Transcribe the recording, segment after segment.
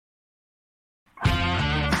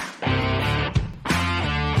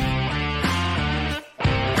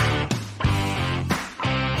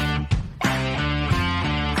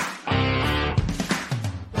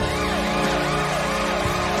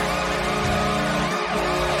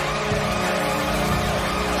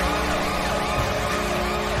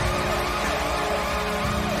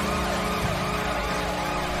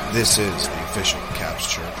This is the official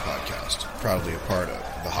Caps Chirp podcast, proudly a part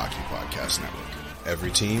of the Hockey Podcast Network.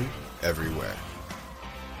 Every team, everywhere.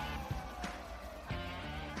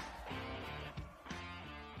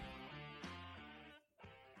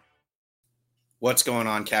 What's going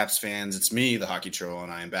on, Caps fans? It's me, the Hockey Troll,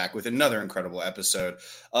 and I am back with another incredible episode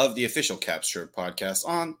of the official Caps Chirp podcast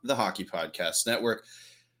on the Hockey Podcast Network.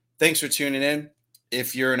 Thanks for tuning in.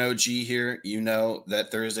 If you're an OG here, you know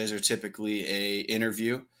that Thursdays are typically an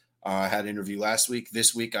interview. I had an interview last week.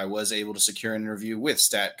 This week, I was able to secure an interview with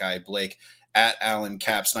Stat Guy Blake at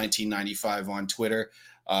AlanCaps1995 on Twitter.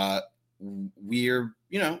 We're,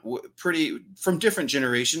 pretty from different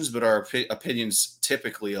generations, but our opinions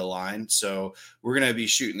typically align. So we're going to be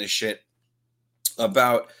shooting the shit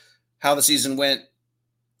about how the season went,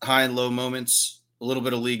 high and low moments, a little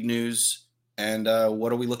bit of league news, and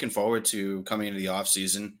what are we looking forward to coming into the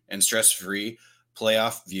offseason and stress-free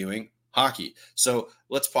playoff viewing hockey. So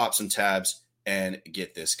let's pop some tabs and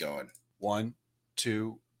get this going. 1,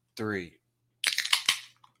 2, 3.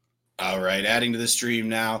 All right, adding to the stream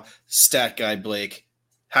now, Stat Guy Blake.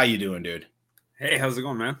 How you doing, dude? Hey, how's it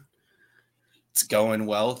going, man? It's going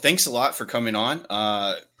well. Thanks a lot for coming on.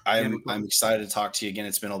 I'm excited to talk to you again.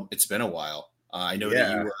 It's been a while. I know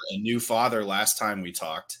that you were a new father last time we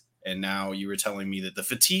talked, and now you were telling me that the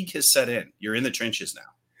fatigue has set in. You're in the trenches now.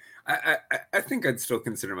 I think I'd still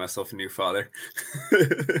consider myself a new father.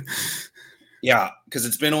 Yeah, because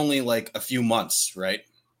it's been only like a few months, right?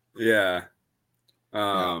 Yeah.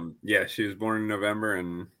 Yeah, she was born in November,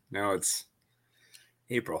 and now it's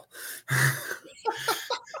April.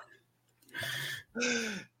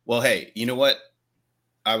 Well, hey, you know what?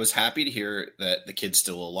 I was happy to hear that the kid's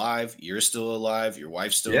still alive. You're still alive. Your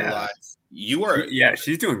wife's still alive. You are. Yeah,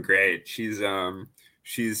 she's doing great.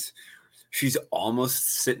 She's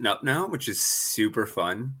almost sitting up now, which is super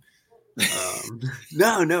fun.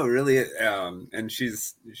 No, really. And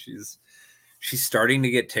she's starting to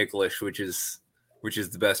get ticklish, which is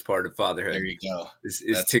the best part of fatherhood. There you go.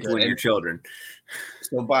 Is tickling your children.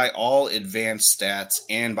 So by all advanced stats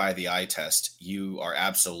and by the eye test, you are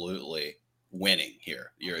absolutely winning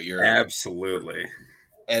here. You're absolutely.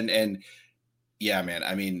 And yeah, man.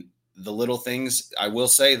 I mean, the little things. I will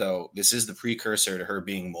say though, this is the precursor to her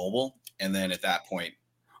being mobile. And then at that point,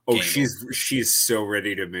 she's so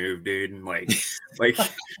ready to move, dude. And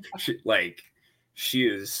she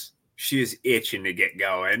is itching to get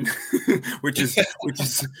going, which is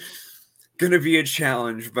gonna be a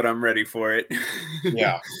challenge, but I'm ready for it.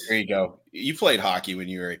 Yeah, there you go. You played hockey when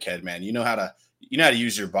you were a kid, man. You know how to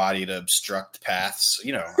use your body to obstruct paths.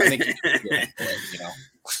 I think yeah.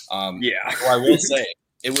 Well, I will say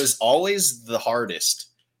it was always the hardest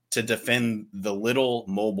to defend the little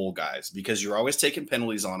mobile guys because you're always taking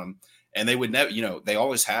penalties on them, and they would never, they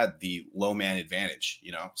always had the low man advantage.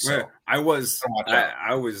 So I was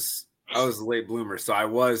the late bloomer, so I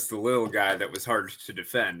was the little guy that was hard to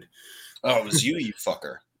defend. Oh, it was you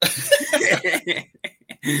fucker.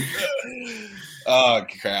 Oh,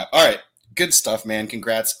 crap. All right. Good stuff, man.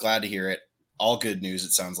 Congrats. Glad to hear it. All good news,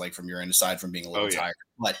 it sounds like, from your end, aside from being a little tired.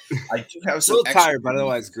 But I do have some tired, but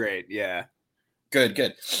otherwise great. Yeah. Good.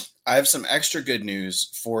 I have some extra good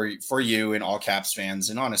news for you and all Caps fans,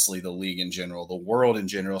 and honestly, the league in general, the world in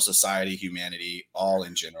general, society, humanity, all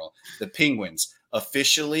in general. The Penguins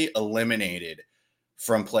officially eliminated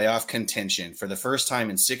from playoff contention for the first time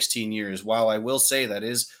in 16 years. While I will say that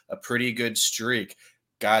is a pretty good streak,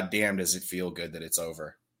 God damn, does it feel good that it's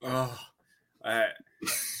over. Oh, I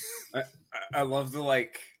love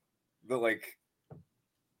the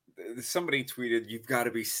somebody tweeted, "You've got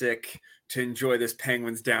to be sick to enjoy this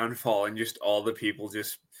Penguins downfall," and just all the people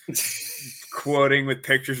just quoting with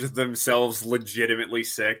pictures of themselves legitimately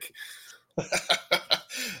sick.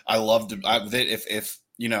 I loved it.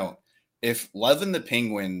 If loving the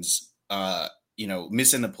Penguins,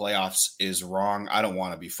 missing the playoffs is wrong, I don't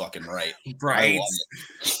want to be fucking right. Right.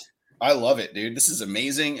 I love it, dude. This is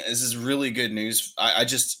amazing. This is really good news.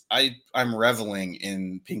 I'm reveling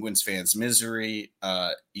in Penguins fans' misery.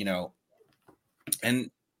 And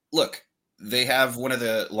look, they have one of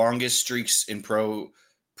the longest streaks in pro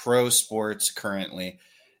sports currently.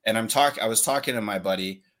 And I was talking to my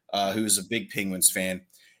buddy, who's a big Penguins fan,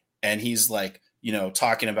 and he's like,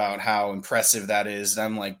 talking about how impressive that is. And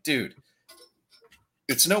I'm like, dude,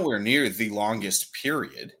 it's nowhere near the longest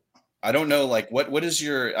period. I don't know, what is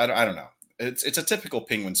your, I don't know. It's a typical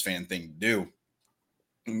Penguins fan thing to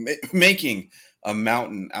do. Making a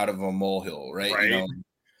mountain out of a molehill, right?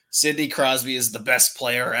 Sidney Crosby is the best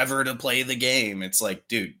player ever to play the game. It's like,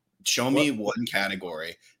 dude, show me one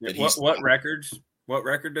category. What records? What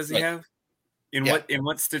record does he have? In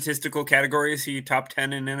what statistical category is he top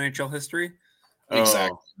 10 in NHL history?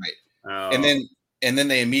 Exactly right. Oh. And then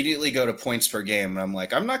they immediately go to points per game, and I'm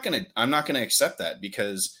like, I'm not gonna accept that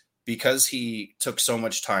because he took so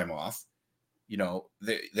much time off. You know,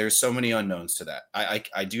 there's so many unknowns to that.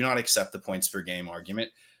 I do not accept the points per game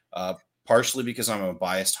argument, partially because I'm a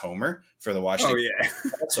biased homer for the Washington.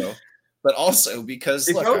 Oh yeah. But also because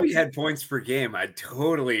if Ovi had points per game, I'd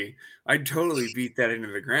totally beat that into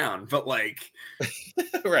the ground. But like,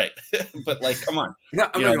 right. But like, come on. I'm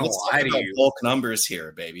not gonna lie to you. Bulk numbers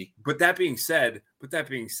here, baby. But that being said,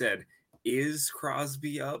 is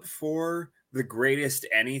Crosby up for the greatest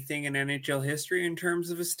anything in NHL history in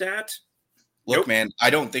terms of a stat? Look, man,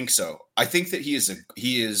 I don't think so. I think that he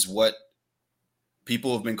is what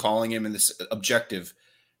people have been calling him, and this objective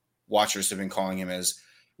watchers have been calling him as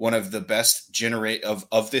one of the best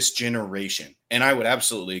of this generation. And I would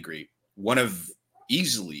absolutely agree. One of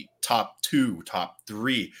easily top 2, top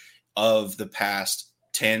 3 of the past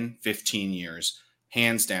 10, 15 years,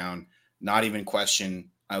 hands down, not even question.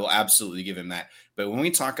 I will absolutely give him that. But when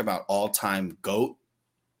we talk about all-time GOAT,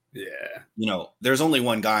 yeah, you know, there's only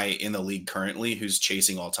one guy in the league currently who's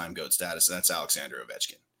chasing all-time GOAT status, and that's Alexander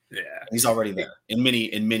Ovechkin. Yeah, he's already there in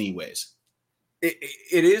many ways. It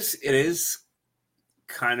is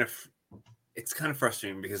kind of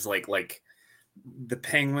frustrating because like the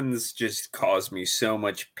Penguins just cause me so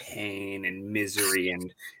much pain and misery,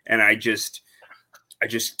 and I just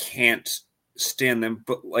can't stand them.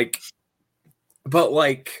 But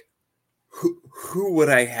who would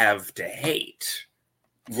I have to hate?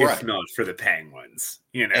 Right. If not for the Penguins,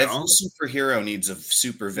 you know, every superhero needs a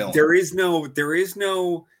super villain. There is no,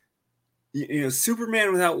 you know,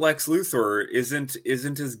 Superman without Lex Luthor isn't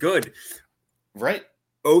as good. Right.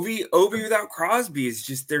 Ovi without Crosby is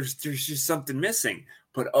just there's just something missing.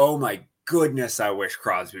 But oh my goodness, I wish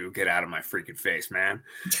Crosby would get out of my freaking face, man.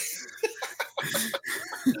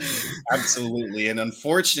 Absolutely. And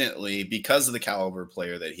unfortunately, because of the caliber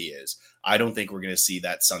player that he is, I don't think we're going to see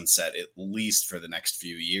that sunset at least for the next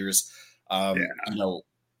few years. You know,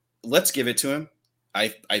 let's give it to him.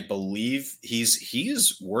 I believe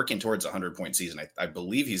he's working towards 100-point season. I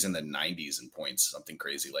believe he's in the 90s in points, something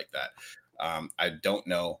crazy like that. I don't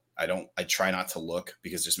know. I try not to look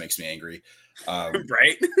because it just makes me angry.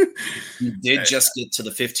 Right. He did just get to the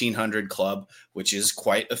 1,500 club, which is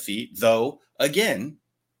quite a feat, though. Again,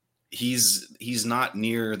 he's not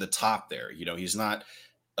near the top there. You know, he's not.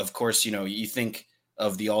 Of course, you know, you think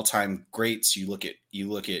of the all-time greats. You look at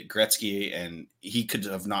Gretzky, and he could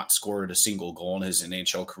have not scored a single goal in his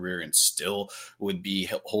NHL career, and still would be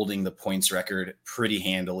holding the points record pretty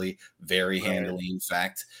handily, very handily, in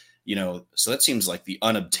fact. You know, so that seems like the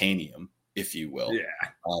unobtainium, if you will. Yeah.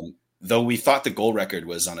 Though we thought the goal record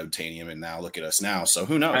was unobtainium, and now look at us now. So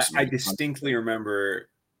who knows? I distinctly remember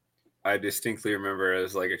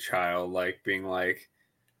as like a child, like being like,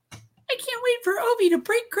 I can't wait for Ovi to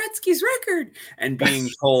break Gretzky's record, and being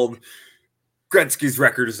told Gretzky's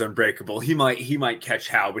record is unbreakable. He might catch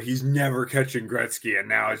Howe, but he's never catching Gretzky. And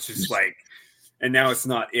now it's just like, and now it's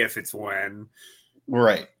not if, it's when.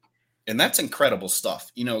 Right. And that's incredible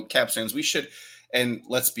stuff. You know, Caps fans, we should, and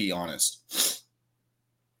let's be honest,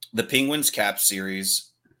 the Penguins Caps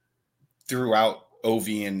series throughout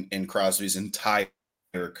Ovi and Crosby's entire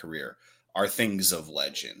career are things of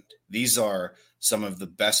legend. These are some of the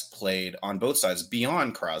best played on both sides,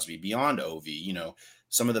 beyond Crosby, beyond Ovi, you know,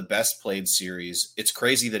 some of the best played series. It's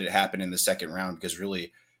crazy that it happened in the second round, because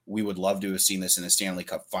really we would love to have seen this in a Stanley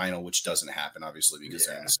Cup final, which doesn't happen, obviously, because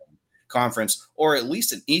they're in the same conference, or at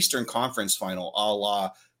least an Eastern Conference final, a la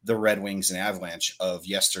the Red Wings and Avalanche of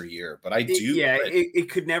yesteryear. But it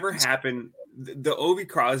could never happen. The Ovi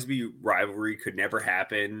Crosby rivalry could never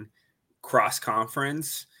happen cross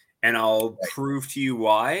conference, and I'll prove to you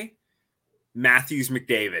why. Matthews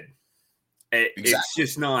McDavid. It's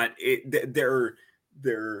just not. They're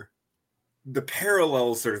the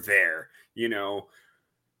parallels are there. You know,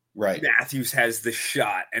 right? Matthews has the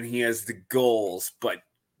shot and he has the goals, but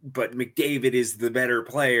McDavid is the better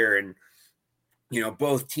player, and you know,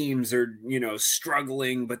 both teams are, you know,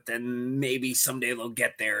 struggling, but then maybe someday they'll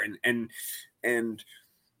get there,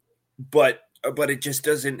 but it just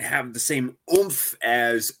doesn't have the same oomph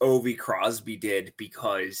as Ovi Crosby did,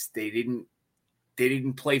 because they didn't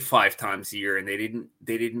play 5 times a year, and they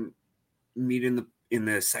didn't meet in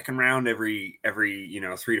the second round every you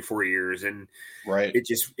know 3 to 4 years, and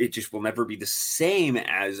it just will never be the same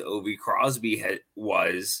as Ovi Crosby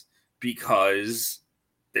was, because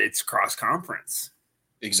it's cross conference.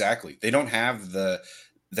 Exactly. They don't have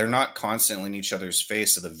they're not constantly in each other's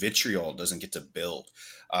face, so the vitriol doesn't get to build.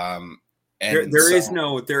 And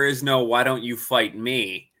there is no why don't you fight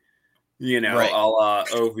me? Right. A la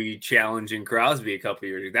Ovi challenging Crosby a couple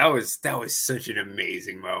years ago. That was such an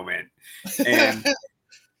amazing moment. And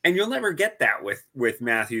and you'll never get that with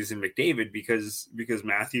Matthews and McDavid because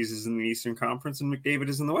Matthews is in the Eastern Conference and McDavid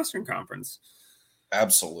is in the Western Conference.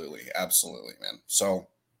 Absolutely, man. So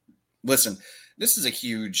listen, this is a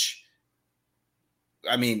huge,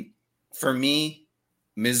 I mean, for me,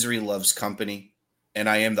 misery loves company, and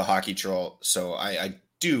I am the hockey troll, so I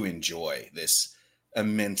do enjoy this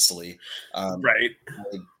immensely. Right.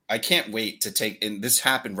 I can't wait to take, and this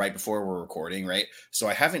happened right before we're recording, right? So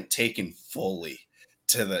I haven't taken fully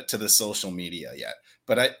to the social media yet,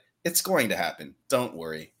 but it's going to happen. Don't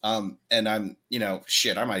worry. And I'm,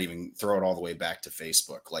 shit, I might even throw it all the way back to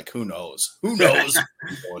Facebook. Like, who knows? Who knows where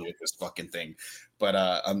I'm going with this fucking thing? But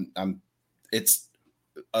it's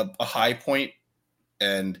a high point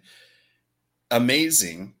and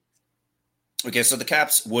amazing. Okay, so the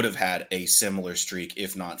Caps would have had a similar streak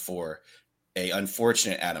if not for a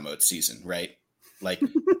unfortunate Adam Oates season, right? Like,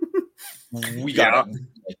 we gotta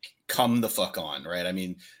come the fuck on, right? I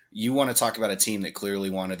mean, you want to talk about a team that clearly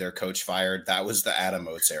wanted their coach fired. That was the Adam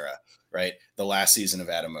Oates era, right? The last season of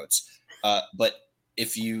Adam Oates. But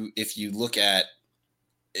if you look at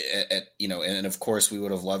and of course we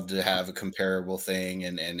would have loved to have a comparable thing,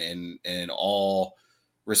 and in all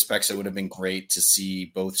respects, it would have been great to see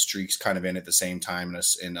both streaks kind of in at the same time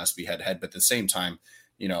and us be head to head. But at the same time,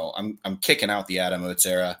 I'm kicking out the Adam Oates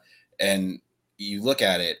era, and you look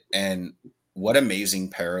at it and what amazing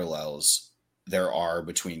parallels there are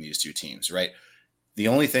between these two teams, right? The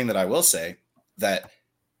only thing that I will say that,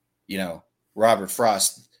 Robert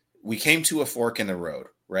Frost, we came to a fork in the road,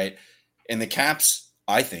 right? And the Caps,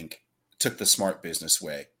 I think, took the smart business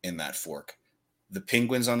way in that fork. The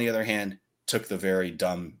Penguins, on the other hand, took the very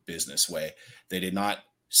dumb business way. They did not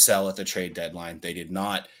sell at the trade deadline. They did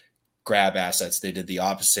not grab assets. They did the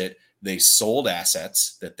opposite. They sold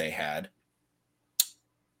assets that they had,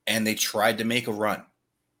 and they tried to make a run.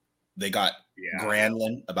 They got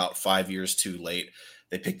Granlund about 5 years too late.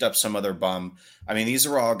 They picked up some other bum. I mean, these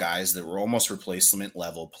are all guys that were almost replacement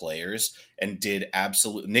level players and did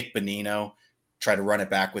absolute. Nick Bonino, tried to run it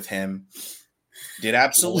back with him. Did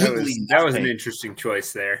absolutely that was an interesting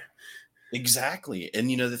choice there. Exactly. And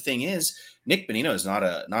the thing is, Nick Bonino is not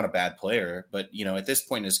a bad player, but at this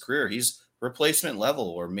point in his career, he's replacement level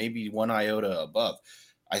or maybe one iota above.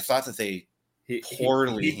 I thought that they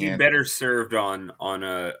poorly he'd be better served on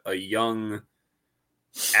a young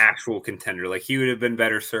actual contender. Like, he would have been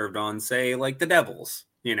better served on, say, like the Devils,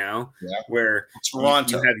 where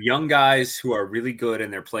Toronto. You have young guys who are really good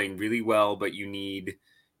and they're playing really well, but you need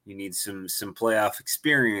some playoff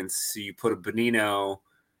experience. So you put a Bonino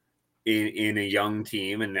in a young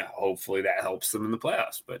team, and hopefully that helps them in the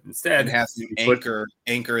playoffs. But instead, it has to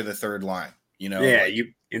anchor the third line.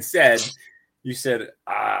 Instead you said,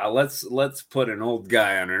 let's put an old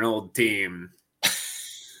guy on an old team.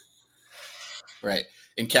 Right.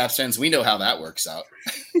 In Caps fans, we know how that works out.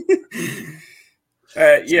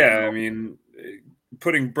 I mean,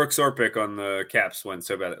 putting Brooks Orpik on the Caps went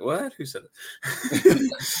so bad. What? Who said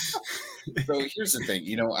it? So here's the thing.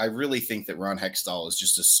 I really think that Ron Hextall is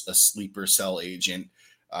just a sleeper cell agent.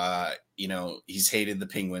 He's hated the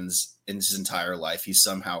Penguins in his entire life. He's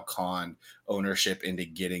somehow conned ownership into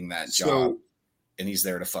getting that job, and he's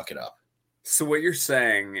there to fuck it up. So what you're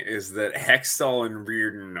saying is that Hextall and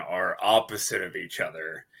Reardon are opposite of each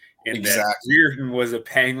other. Exactly. That Reardon was a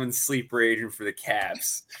Penguin sleeper agent for the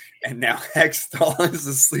Caps, and now Hextall is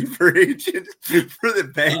a sleeper agent for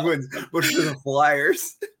the Penguins, but for the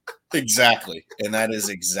Flyers. Exactly. And that is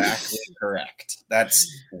exactly correct. That's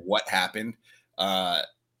what happened. I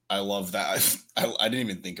love that. I didn't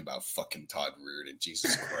even think about fucking Todd Reardon.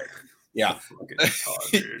 Jesus Christ. Yeah.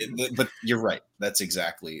 But you're right. That's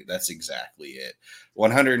exactly it.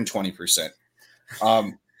 120%.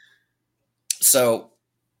 So,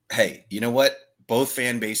 hey, you know what? Both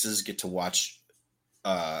fan bases get to watch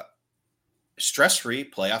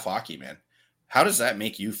stress-free playoff hockey, man. How does that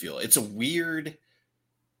make you feel? It's a weird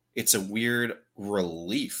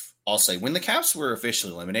relief, I'll say. When the Caps were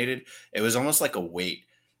officially eliminated, it was almost like a weight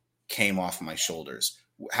came off my shoulders.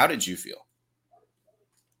 How did you feel?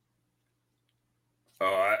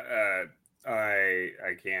 Oh,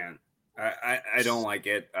 I can't. I don't like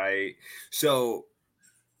it. I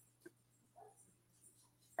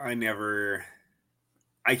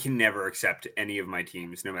can never accept any of my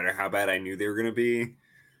teams, no matter how bad I knew they were going to be,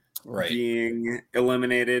 being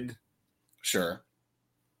eliminated. Sure.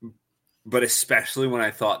 But especially when I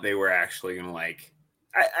thought they were actually going to, like,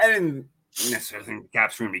 I didn't necessarily think the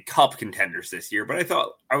Caps were going to be cup contenders this year, but I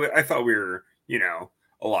thought we were,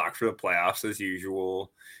 a lock for the playoffs as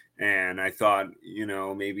usual. And I thought,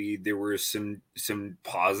 maybe there were some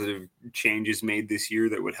positive changes made this year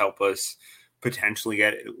that would help us potentially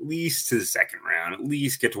get at least to the second round, at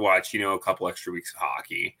least get to watch, a couple extra weeks of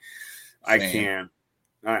hockey. Same.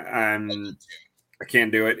 I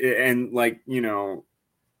can't do it. And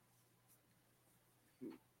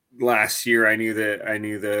last year I knew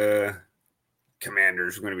the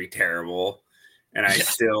Commanders were going to be terrible. And I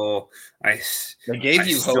still let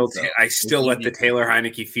the Taylor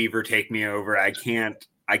Heineke fever take me over. I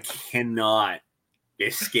cannot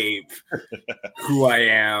escape who I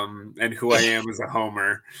am and who I am as a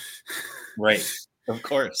homer. Right. Of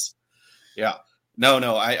course. Yeah.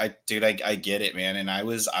 No. I get it, man. And I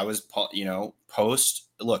was, post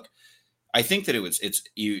look, I think that it's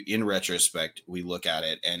you in retrospect, we look at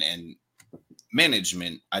it and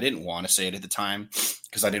management, I didn't want to say it at the time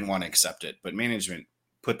because I didn't want to accept it, but management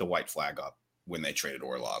put the white flag up when they traded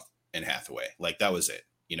Orlov and Hathaway. Like that was it,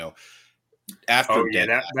 after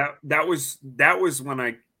that was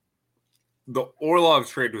when the Orlov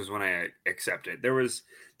trade was when I accepted. There was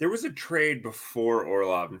a trade before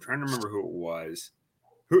Orlov. I'm trying to remember who it was.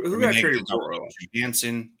 Who got traded before Orlov?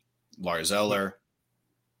 Jansen, Lars Eller.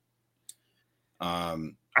 I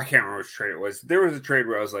can't remember which trade it was. There was a trade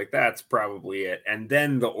where I was like, that's probably it. And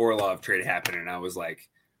then the Orlov trade happened, and I was like,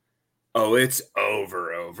 oh, it's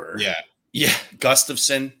over. Yeah. Yeah.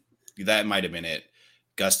 Gustafson. That might have been it.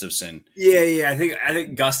 Gustafson. Yeah. I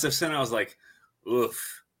think Gustafson, I was like,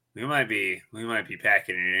 oof, we might be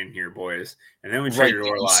packing it in here, boys. And then we traded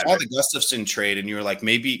Orlov. You saw the Gustafson trade, and you were like,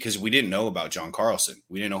 maybe, because we didn't know about John Carlson.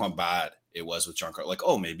 We didn't know how bad it was with John Carlson. Like,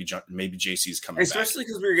 oh, maybe JC's coming Especially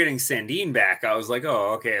because we were getting Sandin back. I was like,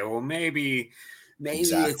 oh, okay, well, maybe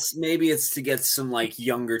it's to get some like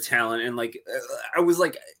younger talent. And like, I was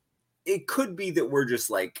like, it could be that we're just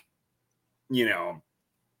like,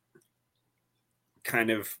 kind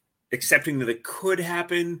of accepting that it could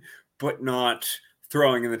happen, but not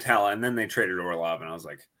throwing in the towel. And then they traded Orlov, and I was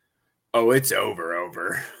like, oh, it's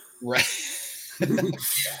over. Right. Yeah,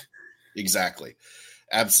 exactly.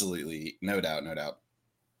 Absolutely. No doubt.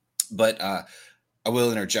 But I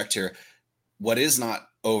will interject here. What is not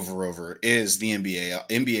over is the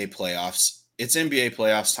NBA playoffs. It's NBA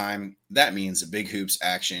playoffs time. That means big hoops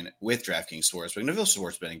action with DraftKings Sportsbook, an official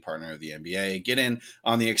sports betting partner of the NBA. Get in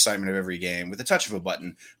on the excitement of every game. With the touch of a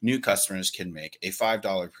button, new customers can make a $5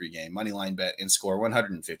 pregame moneyline bet and score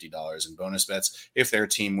 $150 in bonus bets if their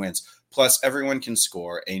team wins. Plus, everyone can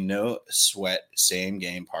score a no-sweat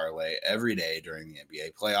same-game parlay every day during the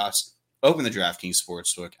NBA playoffs. Open the DraftKings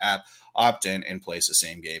Sportsbook app, opt in, and place a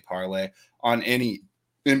same-game parlay on any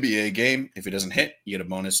NBA game. If it doesn't hit, you get a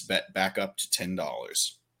bonus bet back up to $10.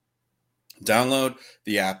 Download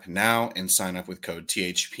the app now and sign up with code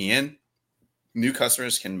THPN. New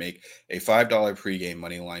customers can make a $5 pregame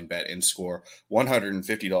moneyline bet and score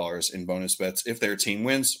 $150 in bonus bets if their team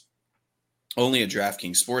wins. Only at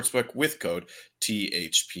DraftKings Sportsbook with code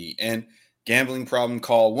THPN. Gambling problem?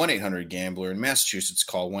 Call 1-800-GAMBLER. In Massachusetts,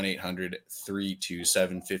 call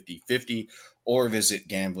 1-800-327-5050 or visit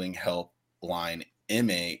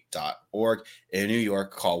gamblinghelplinema.org. In New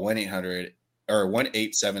York, call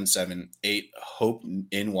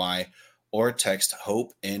 1-877-8-HOPE-NY or text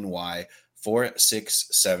HOPE-NY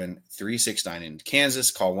 467-369. In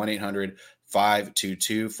Kansas, call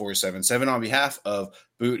 1-800-522-477 on behalf of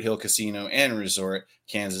Boot Hill Casino and Resort,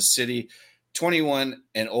 Kansas City. 21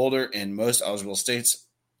 and older in most eligible states,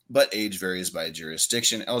 but age varies by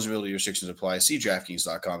jurisdiction. Eligibility restrictions apply. See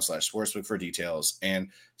DraftKings.com/sportsbook for details and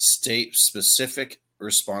state-specific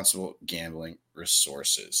responsible gambling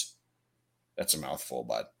resources. That's a mouthful,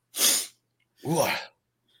 bud. Ooh.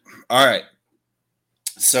 All right.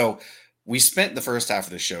 So we spent the first half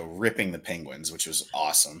of the show ripping the Penguins, which was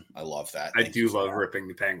awesome. I love that. I do love ripping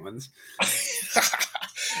the Penguins.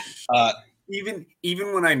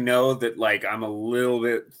 Even when I know that like I'm a little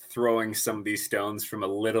bit throwing some of these stones from a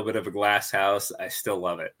little bit of a glass house, I still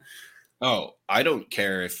love it. Oh, I don't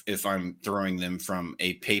care if I'm throwing them from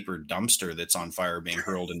a paper dumpster that's on fire being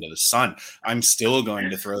hurled into the sun. I'm still going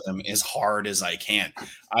to throw them as hard as I can.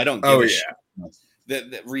 I don't give a shit.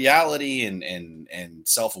 The reality and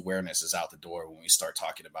self-awareness is out the door when we start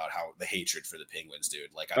talking about how the hatred for the Penguins,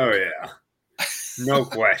 dude. Like, no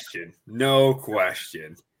question. No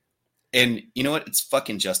question. And you know what? It's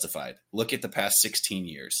fucking justified. Look at the past 16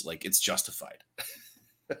 years. Like, it's justified.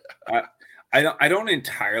 I don't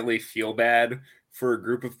entirely feel bad for a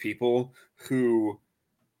group of people who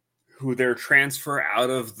their transfer out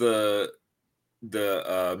of the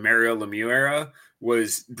Mario Lemieux era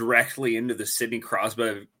was directly into the Sidney Crosby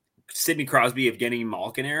of Evgeny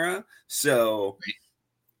Malkin era. So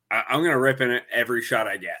I'm going to rip in it every shot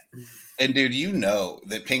I get. And dude, you know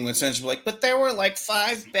that Penguins fans were like, but there were like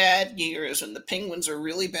 5 bad years and the Penguins are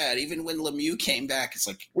really bad. Even when Lemieux came back, it's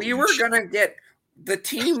like the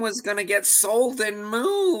team was going to get sold and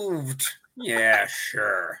moved. Yeah,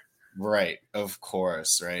 sure. Right. Of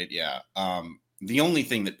course. Right. Yeah. The only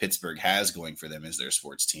thing that Pittsburgh has going for them is their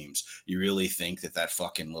sports teams. You really think that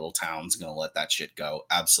fucking little town's going to let that shit go?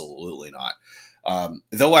 Absolutely not.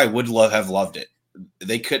 Though I would have loved it.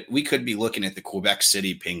 We could be looking at the Quebec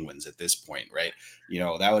City Penguins at this point, right?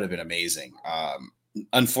 That would have been amazing.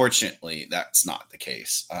 Unfortunately, that's not the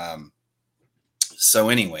case. So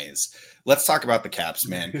anyways, let's talk about the Caps,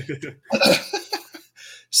 man.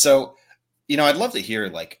 So, I'd love to hear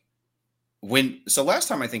last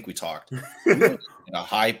time I think we talked at a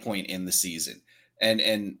high point in the season,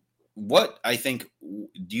 and what I think,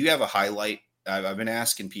 do you have a highlight? I've been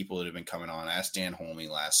asking people that have been coming on. I asked Dan Holme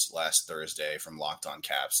last Thursday from Locked On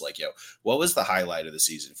Caps, what was the highlight of the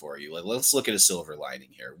season for you? Let's look at a silver lining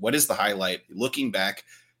here. What is the highlight? Looking back,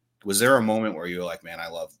 was there a moment where you were like, man,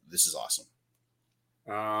 this is awesome?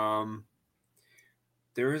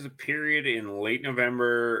 There was a period in late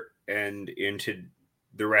November and into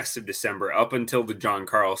the rest of December, up until the John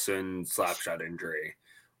Carlson slapshot injury,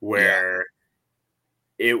 where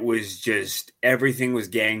it was just everything was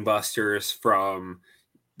gangbusters. From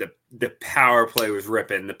the power play was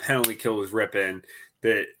ripping, the penalty kill was ripping,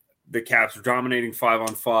 the Caps were dominating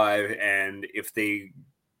 5-on-5, and if they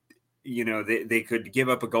they could give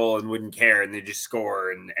up a goal and wouldn't care, and they just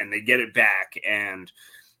score and they get it back, and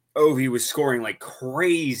Ovi was scoring like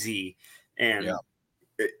crazy, and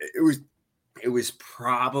it was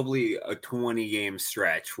probably a 20-game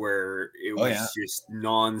stretch where it was just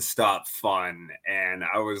nonstop fun. And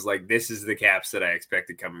I was like, this is the Caps that I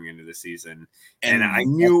expected coming into the season. And I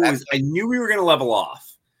knew we were going to level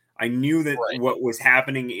off. I knew that what was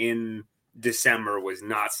happening in December was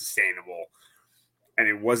not sustainable and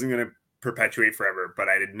it wasn't going to perpetuate forever, but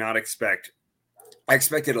I did not expect, I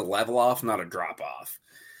expected a level off, not a drop off.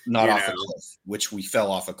 Not off a cliff, which we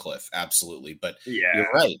fell off a cliff. Absolutely. But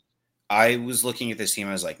you're right. I was looking at this team.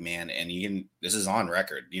 I was like, man, and this is on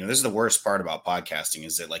record. This is the worst part about podcasting,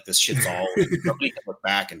 is that this shit's all, nobody can look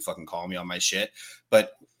back and fucking call me on my shit.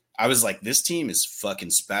 But I was like, this team is fucking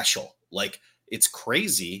special. It's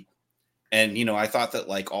crazy. And, I thought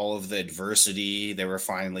that all of the adversity, they were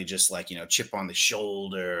finally just chip on the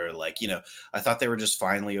shoulder. I thought they were just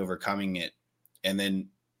finally overcoming it. And then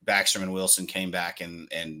Backstrom and Wilson came back and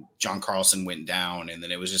John Carlson went down. And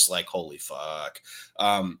then it was just holy fuck.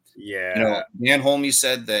 Dan Holme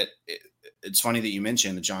said that it's funny that you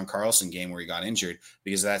mentioned the John Carlson game where he got injured,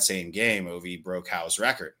 because of that same game, Ovi broke Howe's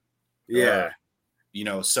record. Yeah.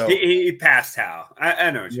 So he passed Howe. I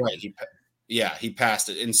know what you mean. He passed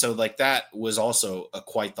it. And so that was also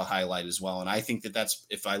quite the highlight as well. And I think that's,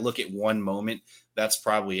 if I look at one moment, that's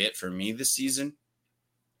probably it for me this season.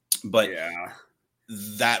 But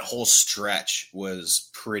that whole stretch was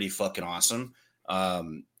pretty fucking awesome.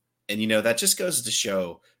 And that just goes to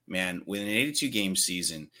show, man, with an 82 game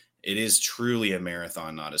season, it is truly a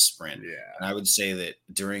marathon, not a sprint. Yeah. And I would say that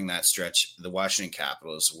during that stretch, the Washington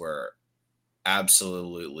Capitals were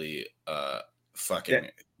absolutely fucking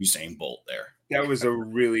Usain Bolt there. That was a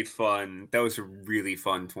really fun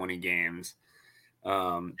 20 games.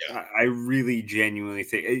 I really genuinely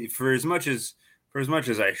think, for as much as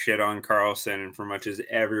I shit on Carlson, and for much as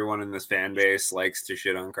everyone in this fan base likes to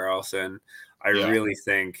shit on Carlson, I really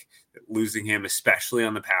think that losing him, especially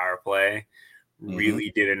on the power play,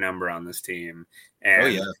 really did a number on this team.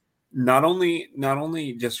 And not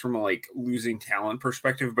only just from a losing talent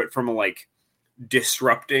perspective, but from a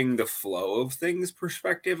disrupting the flow of things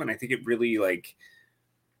perspective. And I think it really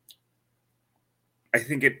I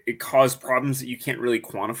think it caused problems that you can't really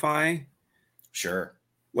quantify. Sure.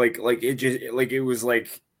 It was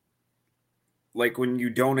when you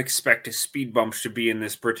don't expect a speed bump to be in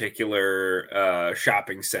this particular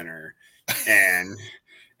shopping center, and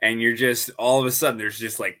you're just, all of a sudden there's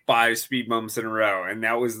just 5 speed bumps in a row, and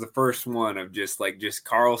that was the first one of just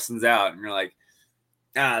Carlson's out, and you're like,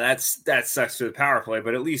 that sucks for the power play,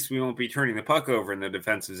 but at least we won't be turning the puck over in the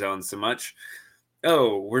defensive zone so much.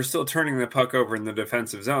 Oh, we're still turning the puck over in the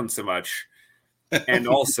defensive zone so much. And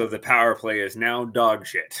also the power play is now dog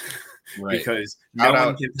shit. Right. Because no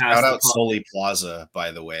one can pass the puck. Soli Plaza,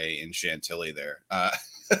 by the way, in Chantilly there.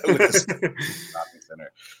 With the shopping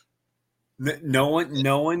center. No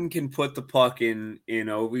one can put the puck in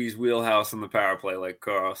Ovi's wheelhouse on the power play like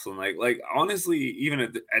Carlson. Like honestly, even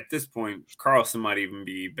at this point, Carlson might even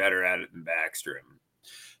be better at it than Backstrom.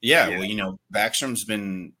 Yeah, well, Backstrom's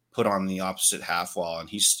been put on the opposite half wall, and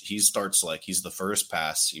he starts like he's the first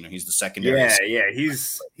pass. He's the secondary. Yeah,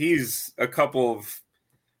 he's a couple of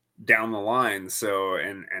down the line. So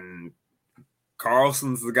and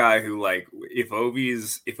Carlson's the guy who, like, if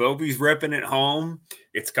Ovi's ripping it home,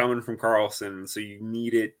 it's coming from Carlson. So you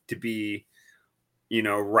need it to be,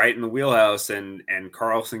 right in the wheelhouse, and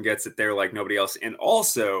Carlson gets it there like nobody else. And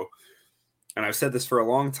also, and I've said this for a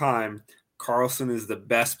long time, Carlson is the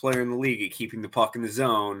best player in the league at keeping the puck in the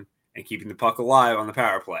zone and keeping the puck alive on the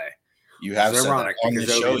power play. You have it's ironic because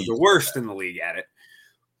Ovi's the worst in the league at it.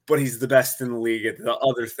 But he's the best in the league at the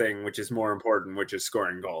other thing, which is more important, which is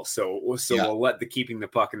scoring goals. So We'll let the keeping the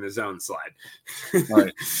puck in the zone slide. All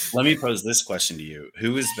right. Let me pose this question to you.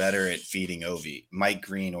 Who is better at feeding Ovi, Mike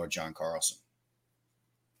Green or John Carlson?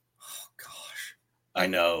 Oh, gosh. I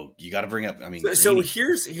know. You got to bring up, So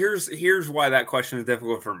here's why that question is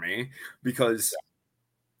difficult for me, because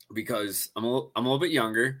I'm a little bit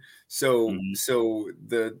younger. So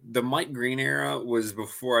the Mike Green era was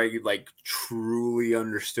before I truly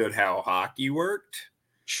understood how hockey worked.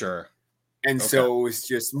 Sure. And so it was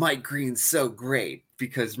just Mike Green's so great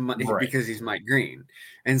because he's Mike Green.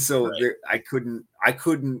 And so I couldn't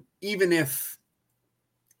even if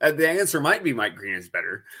the answer might be Mike Green is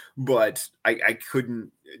better, but I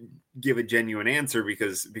couldn't give a genuine answer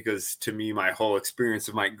because to me, my whole experience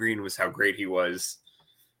of Mike Green was how great he was.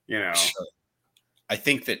 Sure. I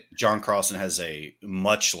think that John Carlson has a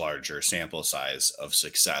much larger sample size of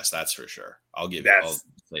success. That's for sure. I'll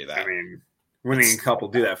say that. Winning a couple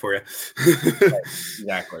do that for you.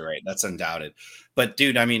 Exactly right. That's undoubted. But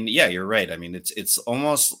dude, you're right. It's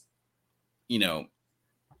almost,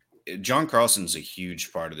 John Carlson's a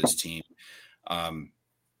huge part of this team.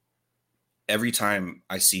 Every time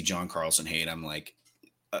I see John Carlson hate, I'm like,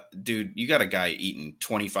 dude, you got a guy eating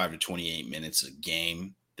 25 to 28 minutes a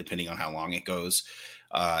game, depending on how long it goes.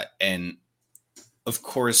 And of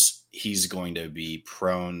course he's going to be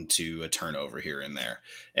prone to a turnover here and there.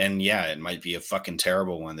 And yeah, it might be a fucking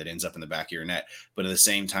terrible one that ends up in the back of your net. But at the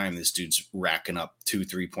same time, this dude's racking up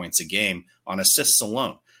 2-3 points a game on assists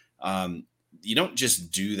alone. You don't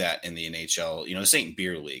just do that in the NHL. This ain't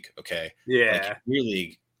beer league. Okay. Yeah. Like beer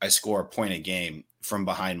league, I score a point a game from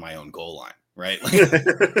behind my own goal line. Right.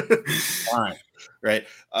 Fine. Right.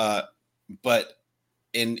 But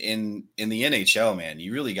in the NHL, man,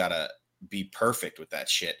 you really gotta be perfect with that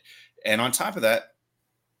shit. And on top of that,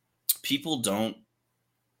 people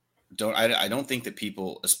I don't think that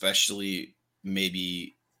people, especially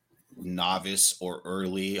maybe novice or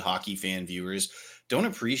early hockey fan viewers, don't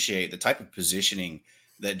appreciate the type of positioning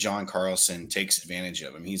that John Carlson takes advantage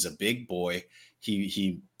of. He's a big boy.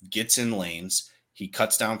 He gets in lanes, he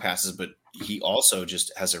cuts down passes, but he also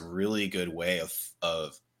just has a really good way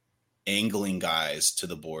of angling guys to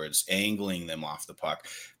the boards, angling them off the puck,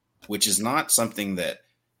 which is not something that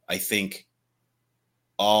I think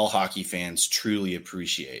all hockey fans truly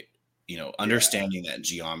appreciate, understanding that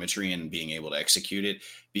geometry and being able to execute it.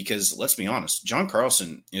 Because let's be honest, John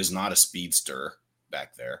Carlson is not a speedster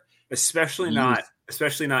back there. Especially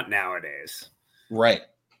not nowadays. Right.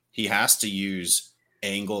 He has to use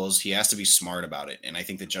angles. He has to be smart about it. And I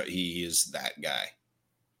think that he is that guy.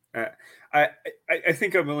 I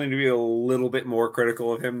think I'm willing to be a little bit more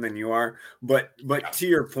critical of him than you are, but to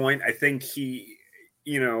your point, I think he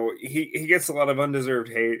gets a lot of undeserved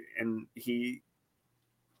hate, and he,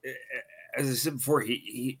 as I said before,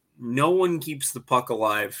 he no one keeps the puck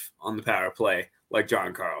alive on the power play like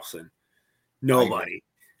John Carlson. Nobody,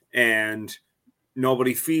 and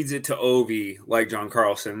nobody feeds it to Ovi like John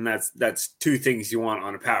Carlson. And that's two things you want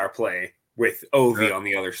on a power play with Ovi on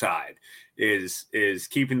the other side. Is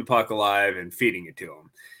keeping the puck alive and feeding it to him.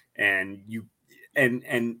 And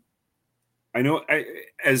I know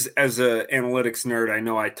as a analytics nerd, I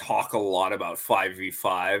know I talk a lot about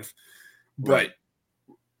 5v5, but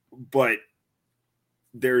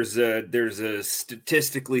there's a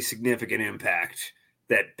statistically significant impact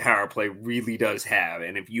that power play really does have.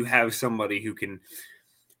 And if you have somebody who can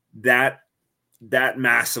that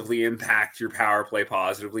massively impact your power play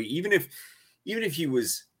positively, even if he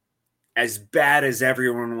was as bad as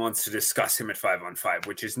everyone wants to discuss him at 5-on-5,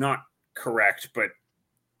 which is not correct, but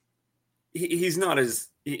he's not as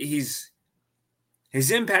his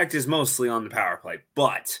impact is mostly on the power play,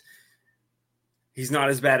 but he's not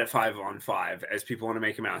as bad at 5-on-5 as people want to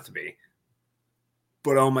make him out to be.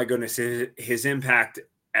 But oh my goodness, his impact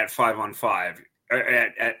at 5-on-5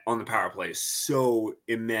 on the power play is so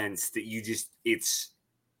immense that you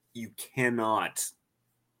cannot,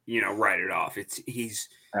 write it off. He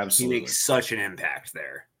Absolutely. makes such an impact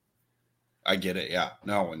there. I get it. Yeah,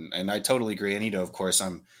 no. And I totally agree. And, of course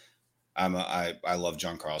I love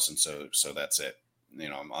John Carlson. So that's it.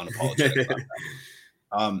 I'm unapologetic about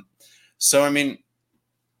that. So, I mean,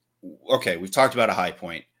 okay, we've talked about a high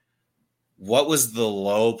point. What was the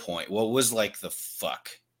low point? What was like the fuck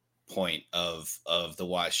point of the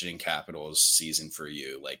Washington Capitals season for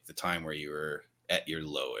you? Like the time where you were at your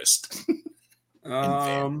lowest?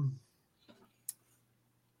 I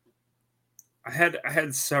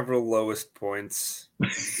had several lowest points.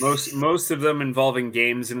 Most of them involving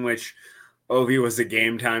games in which Ovi was a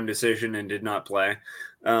game time decision and did not play.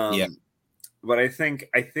 Yeah. But I think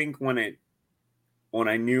when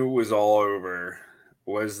I knew it was all over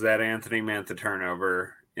was that Anthony Mantha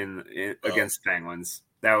turnover against Penguins.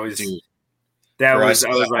 That was I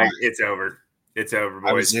was like, it's over. It's over,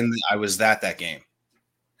 boys. I was at that game.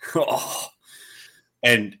 Oh.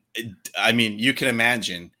 And I mean, you can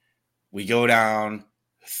imagine we go down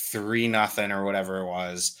 3-0 or whatever it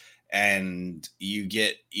was, and you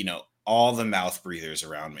get, all the mouth breathers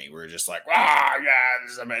around me. We're just like,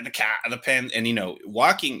 the pen, and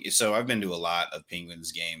walking. So I've been to a lot of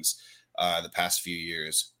Penguins games the past few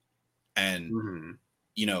years, and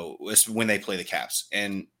it's when they play the Caps.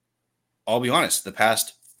 And I'll be honest, the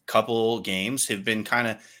past couple games have been kind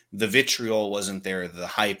of, the vitriol wasn't there, the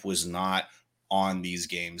hype was not on these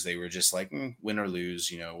games. They were just like win or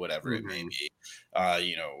lose, whatever it may be.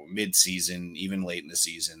 Mid-season, even late in the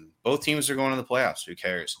season, both teams are going to the playoffs. Who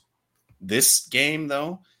cares? This game,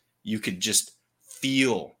 though, you could just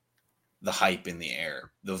feel the hype in the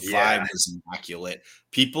air. The vibe was immaculate.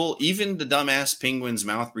 People, even the dumbass Penguins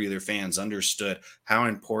mouth breather fans, understood how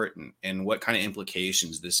important and what kind of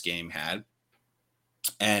implications this game had.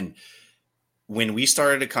 And when we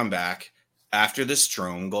started to come back after the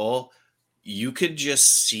Strome goal, you could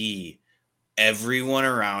just see everyone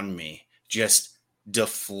around me just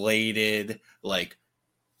deflated, like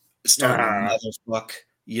starting to motherfuck.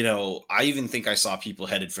 I even think I saw people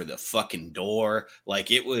headed for the fucking door.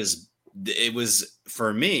 Like it was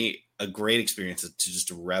for me a great experience to just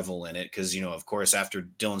revel in it. Cause of course, after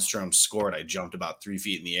Dylan Strome scored, I jumped about 3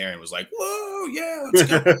 feet in the air and was like, whoa, yeah, let's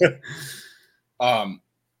go.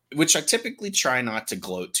 Which I typically try not to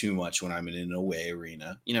gloat too much when I'm in an away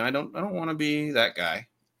arena. I don't want to be that guy,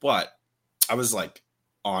 but I was like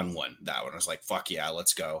on that one. I was like, fuck yeah,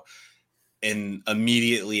 let's go. And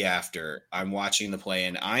immediately after, I'm watching the play,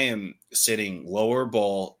 and I am sitting lower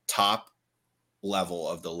bowl, top level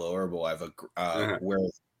of the lower bowl. I have where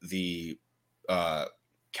the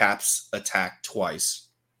Caps attacked twice.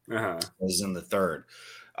 I was in the third.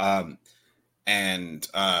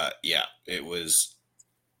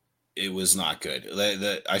 It was not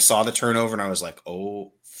good. I saw the turnover, and I was like,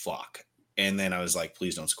 oh, fuck. And then I was like,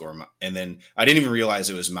 please don't score. And then I didn't even realize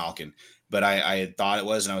it was Malkin. But I had thought it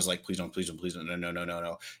was, and I was like, please don't,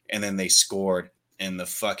 no. And then they scored, and the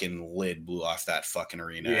fucking lid blew off that fucking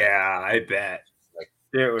arena. Yeah, I bet. Like,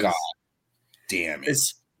 it was, God damn it.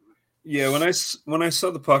 When I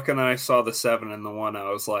saw the puck and I saw the 7 and the 1, I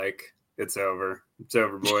was like, it's over. It's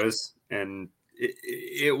over, boys. And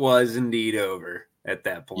it was indeed over at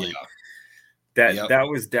that point. Yeah. That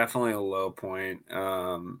was definitely a low point.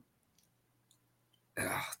 That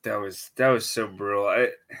was so brutal.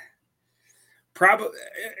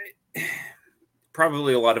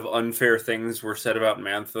 Probably a lot of unfair things were said about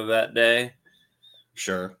Mantha that day.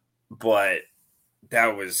 Sure. But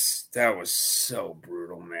that was so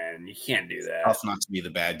brutal, man. You can't do that. Tough not to be the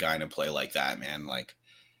bad guy in a play like that, man. Like,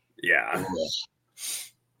 yeah.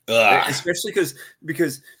 Especially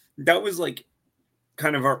because that was like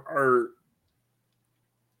kind of our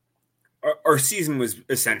season was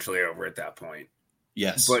essentially over at that point.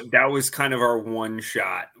 Yes. But that was kind of our one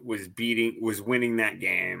shot, was winning that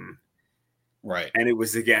game. Right. And it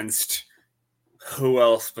was against who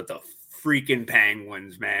else but the freaking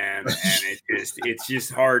Penguins, man. And it's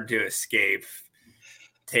just hard to escape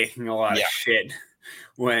taking a lot of shit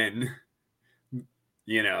when,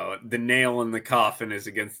 the nail in the coffin is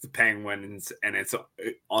against the Penguins and it's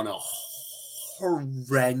on a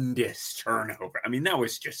horrendous turnover. I mean, that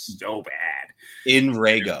was just so bad. In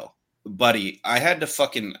Rego. Buddy, I had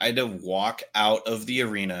to walk out of the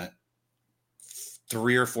arena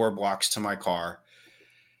 3 or 4 blocks to my car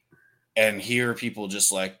and hear people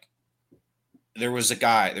just like, there was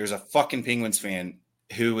a fucking Penguins fan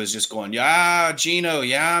who was just going, yeah, Gino,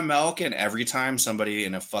 yeah, Malkin. Every time somebody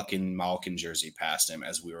in a fucking Malkin jersey passed him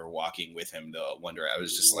as we were walking with him, I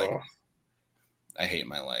was just like, I hate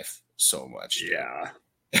my life so much. Dude. Yeah.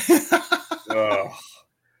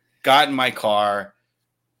 Got in my car,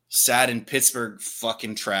 sat in Pittsburgh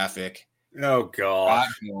fucking traffic. Oh god.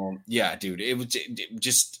 Yeah, dude. It was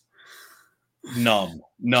just numb.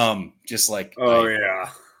 Just like yeah.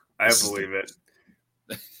 I believe it.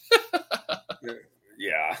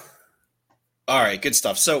 Yeah. All right, good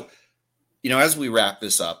stuff. So, as we wrap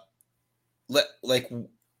this up,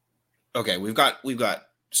 okay, we've got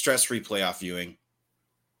stress-free playoff viewing.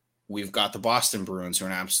 We've got the Boston Bruins, who are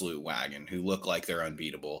an absolute wagon, who look like they're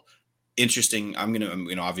unbeatable. Interesting.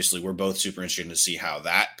 Obviously, we're both super interested to see how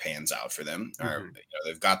that pans out for them. Mm-hmm.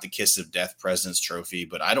 They've got the Kiss of Death President's Trophy,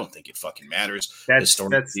 but I don't think it fucking matters. It's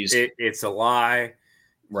a lie.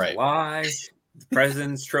 Right. It's a lie. The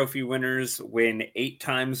President's Trophy winners win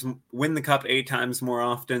the cup 8 times more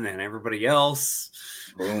often than everybody else.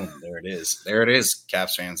 Boom. There it is,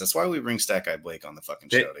 Caps fans. That's why we bring Stat Guy Blake on the fucking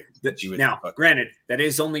show. Now, granted, that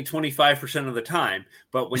is only 25% of the time,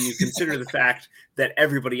 but when you consider the fact that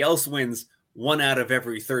everybody else wins 1 out of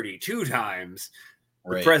every 32 times,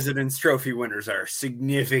 the President's Trophy winners are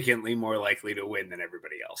significantly more likely to win than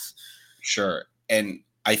everybody else. Sure. And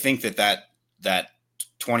I think that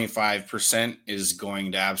 25% is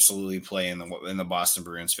going to absolutely play in the Boston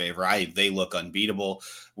Bruins' favor. They look unbeatable.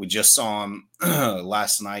 We just saw them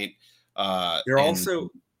last night. They're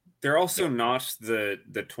also not the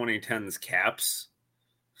 2010s Caps.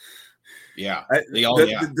 Yeah,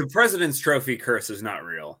 the President's Trophy curse is not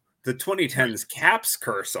real. The 2010s Caps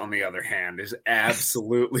curse, on the other hand, is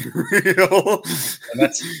absolutely real.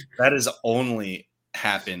 And that is only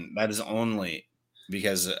happened. That is only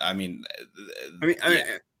because the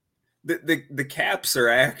Caps are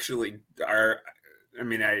actually I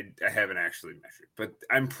haven't actually measured, but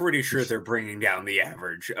I'm pretty sure they're bringing down the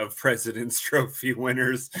average of President's Trophy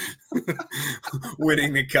winners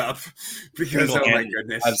winning the cup because, oh my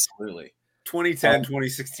goodness. Absolutely. 2010,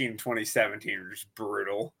 2016, 2017 are just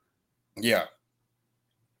brutal. Yeah.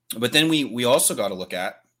 But then we also got to look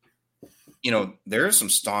at, there is some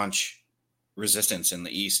staunch resistance in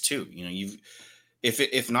the East too.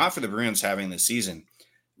 If not for the Bruins having this season,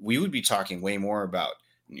 we would be talking way more about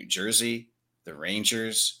New Jersey, the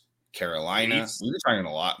Rangers, Carolina. We were talking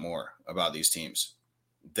a lot more about these teams.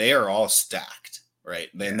 They are all stacked, right?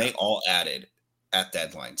 Then they all added at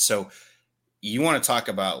deadline. So you want to talk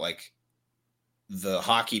about the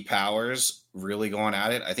hockey powers really going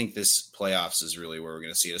at it. I think this playoffs is really where we're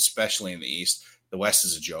going to see it, especially in the East. The West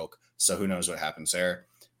is a joke, so who knows what happens there.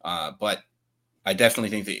 But I definitely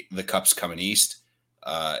think the Cup's coming East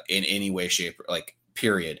in any way, shape,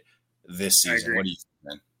 period, this season. What do you think,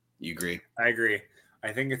 man? You agree? I agree.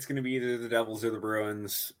 I think it's going to be either the Devils or the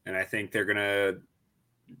Bruins, and I think they're going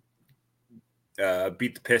to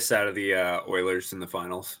beat the piss out of the Oilers in the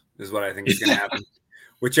finals is what I think is going to happen.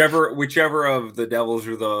 Whichever of the Devils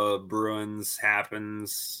or the Bruins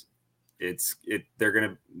happens, they're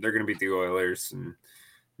gonna beat the Oilers, and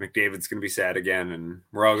McDavid's gonna be sad again, and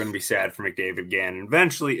we're all gonna be sad for McDavid again. And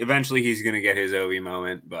eventually he's gonna get his Ovi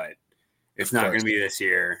moment, but it's not gonna be this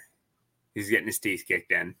year. He's getting his teeth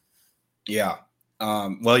kicked in. Yeah.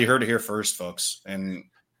 Well, you heard it here first, folks, and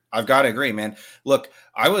I've got to agree, man. Look,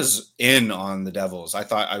 I was in on the Devils.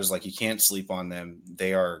 I was like, you can't sleep on them.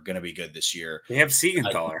 They are going to be good this year. They have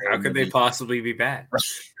Siegenthaler. How could they possibly be bad?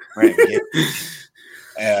 Right.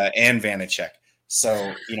 And Vanacek.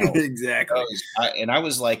 So, exactly. I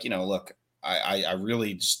was like, look, I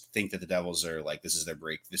really just think that the Devils are this is their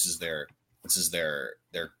break. This is their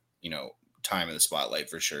time in the spotlight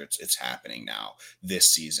for sure. It's happening now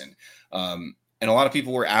this season. And a lot of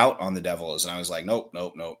people were out on the Devils, and I was like, nope.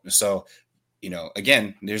 So,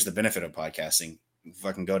 again, there's the benefit of podcasting. If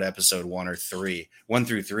I can go to episode 1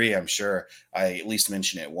 through 3, I'm sure I at least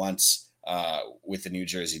mention it once with the New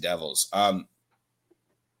Jersey Devils.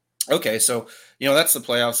 Okay, so, that's the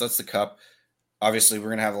playoffs. That's the Cup. Obviously, we're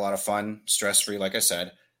going to have a lot of fun, stress-free, like I said,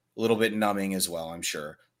 a little bit numbing as well, I'm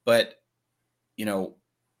sure. But,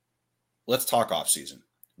 let's talk off-season.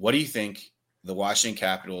 What do you think the Washington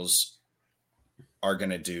Capitals are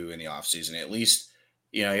going to do in the offseason? At least,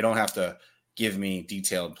 you don't have to give me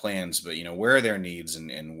detailed plans, but, where are their needs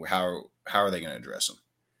and how are they going to address them?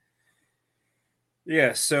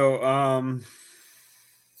 Yeah. So,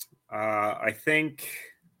 I think,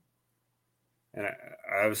 and I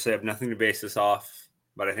obviously have nothing to base this off,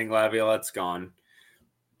 but I think Laviolette's gone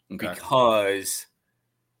because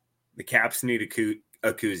the Caps need a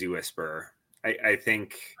koozie whisperer. I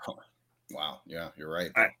think. Oh, wow. Yeah, you're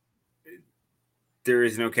right. There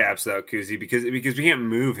is no Caps without Kuzi because we can't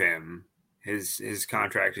move him. His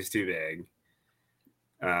contract is too big.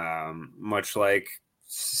 Much like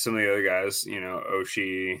some of the other guys,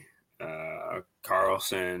 Oshie,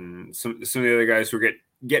 Carlson, some of the other guys who are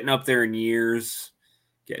getting up there in years,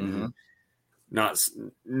 getting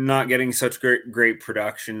not getting such great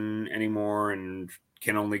production anymore, and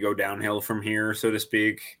can only go downhill from here, so to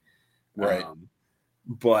speak. Right.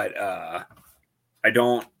 But I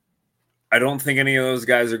don't think any of those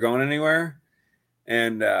guys are going anywhere,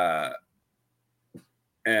 and I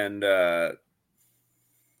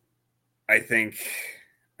think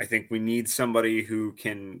we need somebody who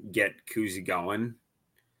can get Kuzi going.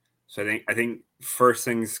 So I think first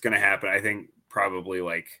thing's going to happen. I think probably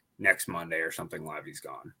like next Monday or something. Lavi's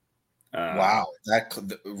gone. Wow, that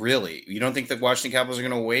really? You don't think the Washington Capitals are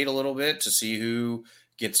going to wait a little bit to see who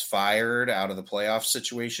gets fired out of the playoff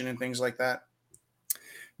situation and things like that?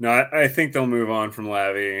 No, I think they'll move on from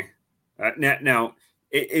Lavi. Now,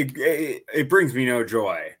 it brings me no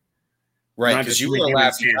joy. Right, because you were a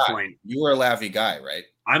Lavi guy. You were a Lavi guy, right?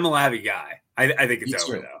 I'm a Lavi guy. I think it's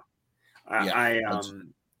over though. Yeah,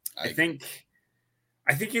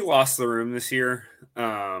 I think he lost the room this year,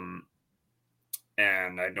 and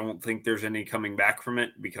I don't think there's any coming back from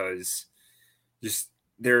it because just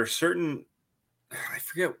there are certain. I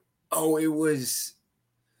forget. Oh, it was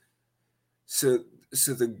so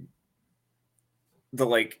the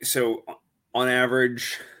on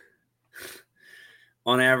average.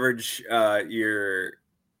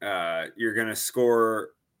 You're gonna score.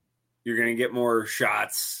 You're gonna get more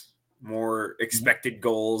shots, more expected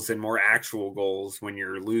goals, and more actual goals when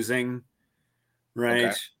you're losing, right?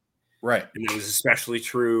 Okay. Right. And it was especially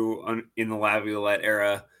true in the Laviolette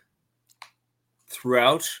era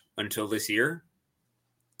throughout until this year.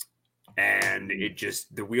 And it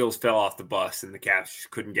just the wheels fell off the bus, and the Caps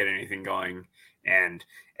couldn't get anything going. And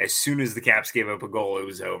as soon as the Caps gave up a goal, it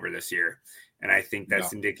was over this year. And I think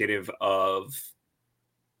that's indicative of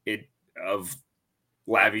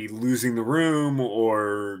Lavi losing the room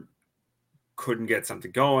or couldn't get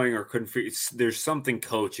something going or couldn't figure. There's something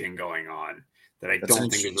coaching going on that I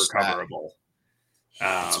don't think is recoverable.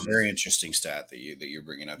 It's a very interesting stat that you're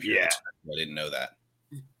bringing up here. Yeah. I didn't know that.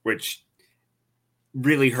 Which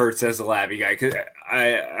really hurts as a Lavi guy because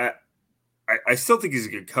I still think he's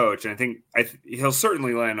a good coach, and I think he'll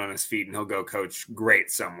certainly land on his feet and he'll go coach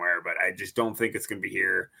great somewhere, but I just don't think it's going to be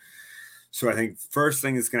here. So I think first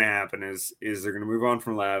thing that's going to happen is they're going to move on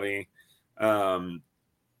from Lavi.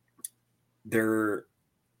 They're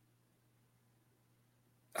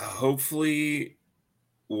hopefully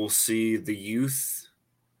we'll see the youth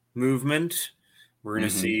movement. We're going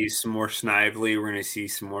to see some more Snively. We're going to see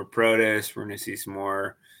some more Protas. We're going to see some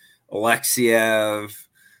more Alexiev.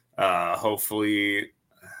 Hopefully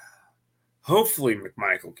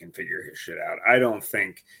McMichael can figure his shit out. I don't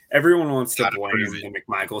think everyone wants to blame the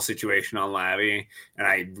McMichael situation on Lavi, and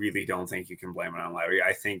I really don't think you can blame it on Lavi.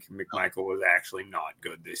 I think McMichael was actually not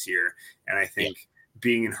good this year, and I think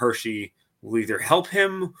being in Hershey will either help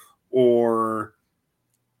him or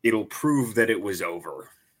it'll prove that it was over.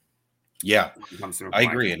 Yeah, I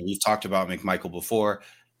agree, and we've talked about McMichael before.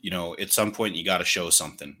 You know, at some point you got to show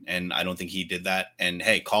something, and I don't think he did that. And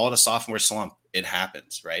hey, call it a sophomore slump. It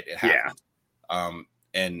happens, right? It happens. Yeah.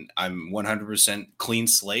 And I'm 100% clean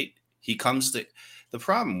slate. He comes to the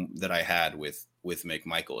problem that I had with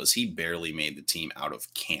McMichael is he barely made the team out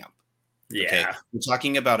of camp. Yeah, okay? We're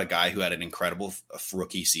talking about a guy who had an incredible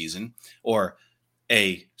rookie season or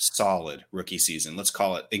a solid rookie season. Let's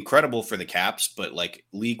call it incredible for the Caps, but like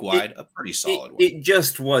league wide, a pretty solid one. It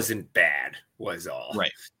just wasn't bad, was all.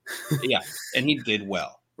 Right. Yeah. And he did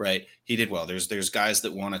well, right? He did well. There's guys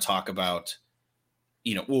that want to talk about,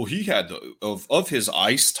 you know, well, he had of his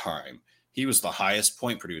ice time, he was the highest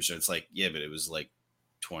point producer. It's like, yeah, but it was like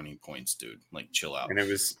 20 points, dude. Like, chill out. And it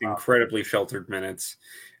was incredibly sheltered minutes.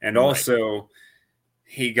 And also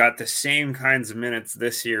he got the same kinds of minutes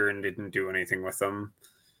this year and didn't do anything with them.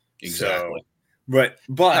 Exactly. So, but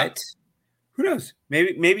who knows?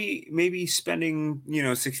 Maybe spending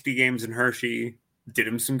 60 games in Hershey did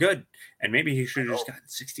him some good, and maybe he should have just gotten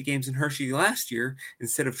 60 games in Hershey last year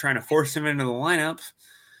instead of trying to force him into the lineup.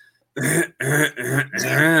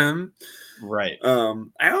 Right.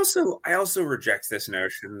 I also reject this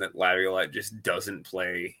notion that Laviolette just doesn't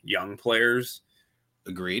play young players.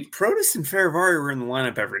 Agreed. Protas and Faravari were in the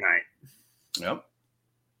lineup every night. Yep.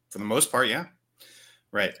 For the most part, yeah.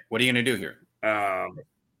 Right. What are you going to do here?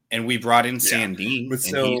 And we brought in Sandin, but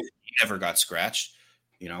he never got scratched,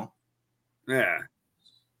 you know? Yeah.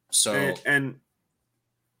 So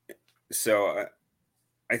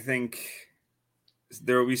I think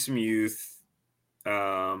there will be some youth.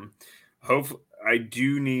 I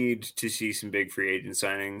do need to see some big free agent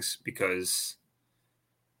signings because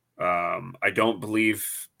I don't believe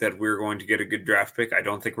that we're going to get a good draft pick. I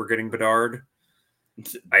don't think we're getting Bedard.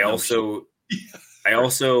 I also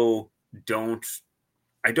don't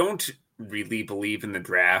really believe in the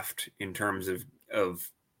draft in terms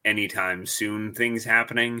of anytime soon things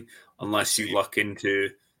happening unless you look into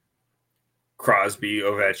Crosby,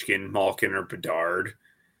 Ovechkin, Malkin, or Bedard.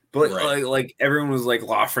 But Right. like everyone was like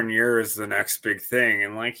Lafreniere is the next big thing,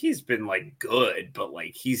 and like he's been like good, but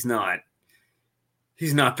like he's not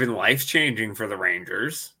been life changing for the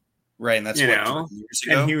Rangers. Right. And that's 3 years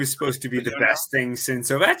and ago. he was supposed to be the best thing since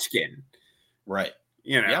Ovechkin. Right.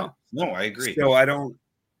 You know, Yeah. No, I agree. So I don't.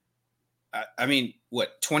 I mean,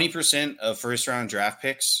 what 20% of first round draft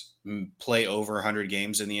picks play over 100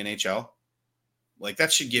 games in the NHL? Like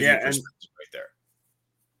that should give you perspective right there.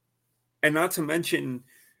 And not to mention,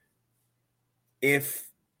 if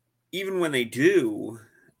even when they do,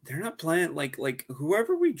 they're not playing like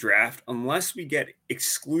whoever we draft, unless we get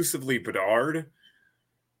exclusively Bedard.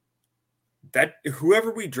 That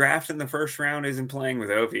whoever we draft in the first round isn't playing with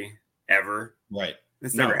Ovi ever. Right.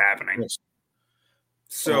 It's never happening.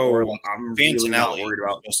 So or like I'm Fantinelli really not worried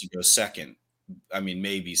about. Supposed to go second. I mean,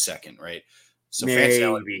 maybe second, right? So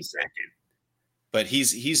Maybe second. But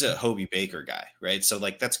he's a Hobie Baker guy, right? So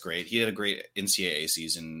like that's great. He had a great NCAA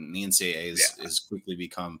season. The NCAA has quickly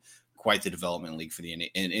become quite the development league for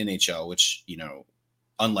the NHL, which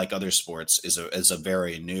unlike other sports, is a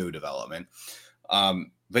very new development.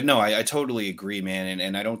 But no, I totally agree, man,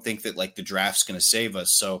 and I don't think that like the draft's going to save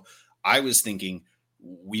us. So I was thinking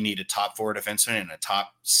we need a top 4 defenseman and a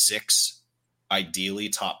top 6, ideally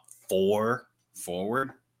top 4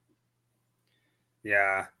 forward.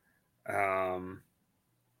 Yeah.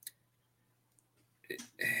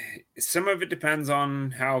 Some of it depends on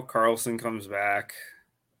how Carlson comes back.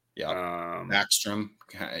 Yeah. Backstrom,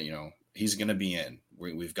 he's going to be in.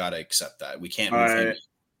 We've got to accept that. We can't move him.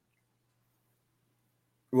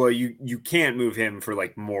 Well, you can't move him for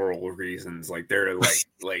like moral reasons. Like there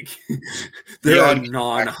there are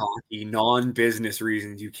non-hockey, non-business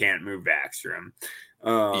reasons you can't move Backstrom.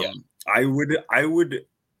 I would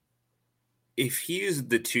if he is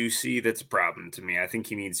the 2C, that's a problem to me. I think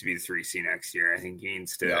he needs to be the 3C next year. I think he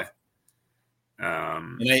needs to.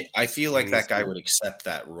 And I feel like that guy would accept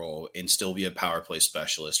that role and still be a power play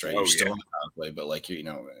specialist, right? You're still on the power play, but like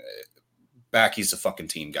Backy's a fucking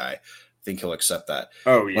team guy. I think he'll accept that.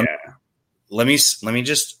 Oh yeah. Let me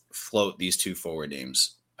just float these 2 forward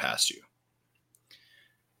names past you.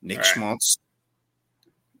 Nick Schmaltz,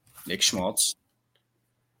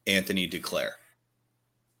 Anthony Duclair.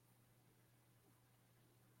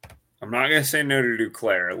 I'm not gonna say no to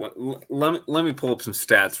Duclair. Let me pull up some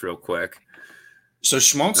stats real quick. So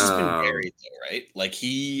Schmaltz has been buried though, right? Like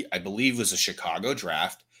I believe, was a Chicago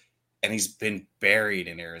draft, and he's been buried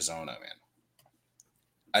in Arizona,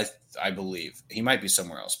 man. I believe he might be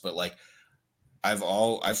somewhere else, but like I've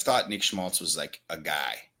thought Nick Schmaltz was like a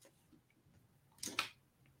guy.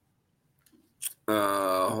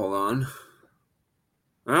 Hold on.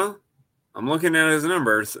 Well, I'm looking at his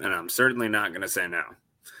numbers, and I'm certainly not going to say no.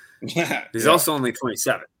 He's also only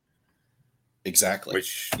 27. Exactly.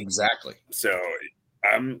 Exactly. So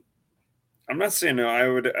I'm not saying no. I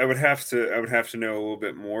would have to know a little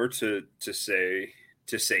bit more to say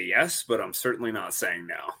yes, but I'm certainly not saying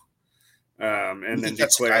no. And then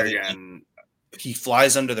Duclair again. He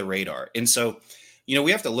flies under the radar. And so,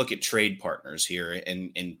 we have to look at trade partners here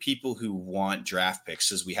and people who want draft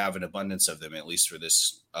picks, as we have an abundance of them, at least for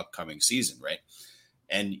this upcoming season, right?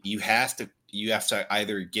 And you have to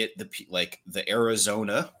either get the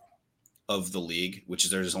Arizona of the league, which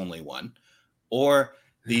there's only one, or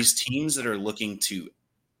these teams that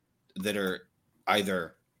are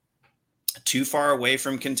either too far away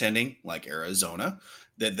from contending, like Arizona,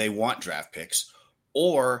 that they want draft picks,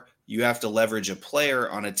 or you have to leverage a player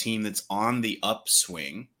on a team that's on the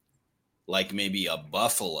upswing, like maybe a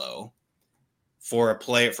Buffalo, for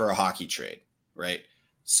a hockey trade, right?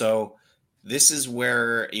 So this is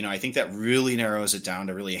where, I think that really narrows it down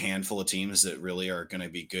to really a handful of teams that really are going to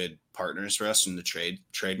be good partners for us in the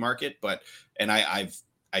trade market. But, and I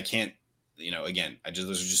can't, again,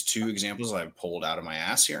 those are just 2 examples I've pulled out of my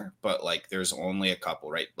ass here, but like, there's only a couple,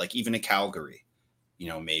 right? Like even a Calgary,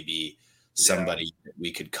 maybe somebody that we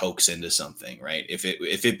could coax into something, right? If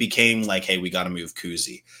it became like, hey, we got to move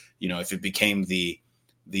Kuzi, if it became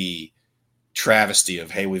the travesty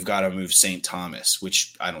of, hey, we've got to move St. Thomas,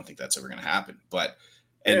 which I don't think that's ever going to happen, but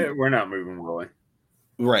we're not moving Willie.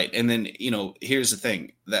 Right. And then, here's the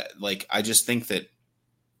thing that like, I just think that,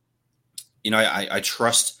 I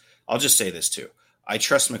trust, I'll just say this too. I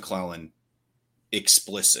trust McClellan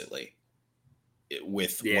explicitly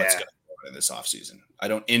with what's going in this offseason. I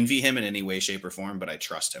don't envy him in any way, shape, or form, but I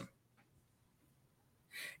trust him.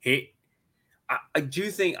 I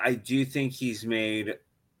do think he's made,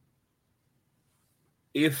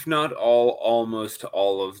 if not almost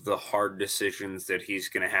all of the hard decisions that he's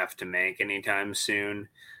going to have to make anytime soon.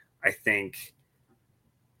 I think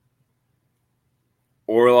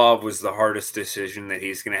Orlov was the hardest decision that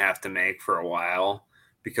he's going to have to make for a while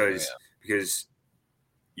because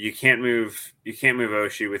you can't move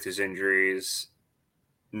Oshie with his injuries.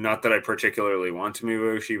 Not that I particularly want to move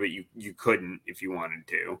Oshie, but you couldn't if you wanted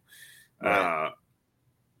to. Right.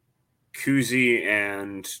 Kuzi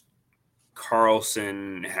and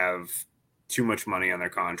Carlson have too much money on their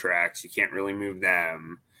contracts. You can't really move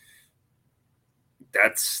them.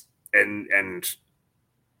 That's and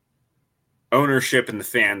ownership and the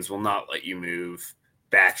fans will not let you move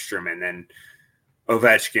Backstrom, and then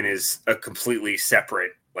Ovechkin is a completely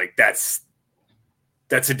separate, like that's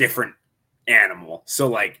a different animal. So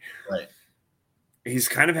like, right. He's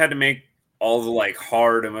kind of had to make all the like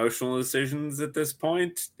hard emotional decisions at this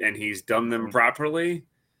point, and he's done them properly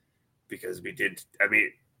because we did. I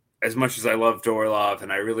mean, as much as I loved Orlov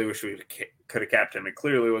and I really wish we could have kept him, it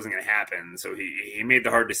clearly wasn't going to happen. So he made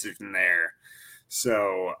the hard decision there.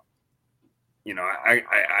 So, you know,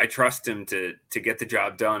 I trust him to get the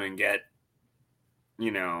job done and get,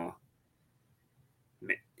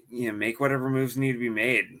 make whatever moves need to be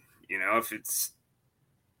made. You know, if it's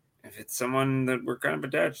someone that we're kind of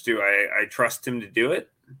attached to, I trust him to do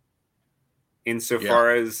it.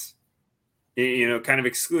 Insofar as, kind of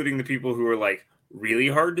excluding the people who are like really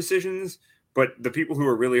hard decisions, but the people who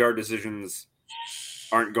are really hard decisions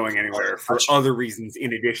aren't going anywhere for other reasons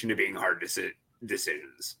in addition to being hard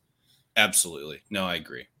decisions. Absolutely. No, I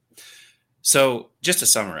agree. So just to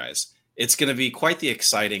summarize, it's going to be quite the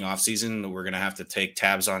exciting offseason that we're going to have to take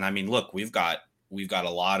tabs on. I mean, look, we've got a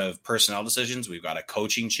lot of personnel decisions. We've got a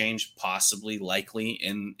coaching change, possibly, likely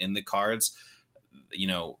in the cards.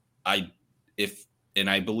 I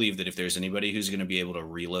believe that if there's anybody who's going to be able to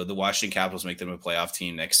reload the Washington Capitals, make them a playoff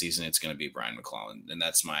team next season, it's going to be Brian McClellan. And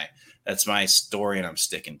that's my story, and I'm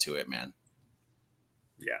sticking to it, man.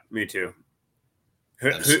 Yeah, me too.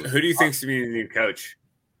 Who do you think's to be the new coach?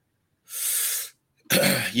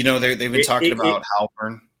 They've been talking about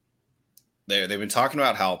Halpern. They've been talking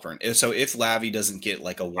about Halpern. So if Lavi doesn't get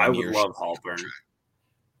like a 1 year, I would love Halpern.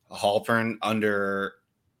 Halpern under,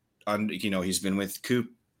 he's been with Coop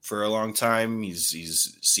for a long time.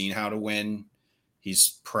 He's seen how to win.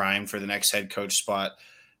 He's primed for the next head coach spot.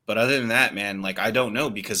 But other than that, man, like, I don't know,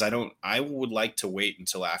 because I would like to wait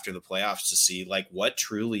until after the playoffs to see like what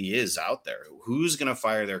truly is out there. Who's going to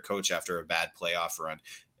fire their coach after a bad playoff run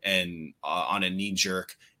and on a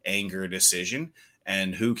knee-jerk anger decision,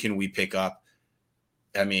 and who can we pick up?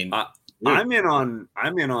 I mean, I'm in on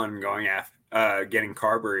going after getting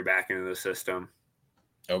Carberry back into the system.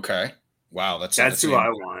 Okay. Wow, that's who I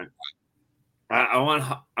want. I want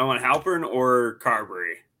Halpern or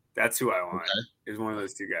Carberry. That's who I want. Okay. Is one of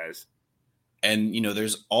those two guys. And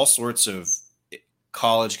there's all sorts of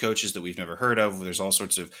college coaches that we've never heard of. There's all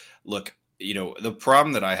sorts of the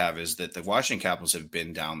problem that I have is that the Washington Capitals have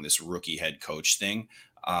been down this rookie head coach thing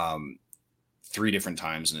 3 different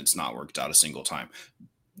times, and it's not worked out a single time.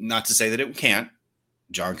 Not to say that it can't.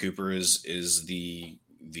 John Cooper is the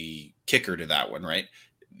kicker to that one, right?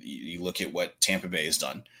 You look at what Tampa Bay has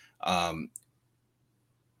done.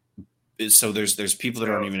 So there's people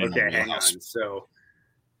that aren't even in the wheelhouse. So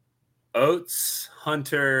Oates,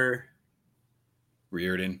 Hunter,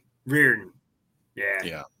 Reardon.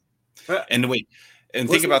 Yeah. And wait, and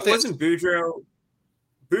think about this. Wasn't Boudreaux?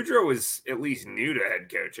 Boudreaux was at least new to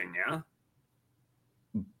head coaching, yeah.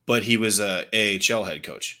 But he was a AHL head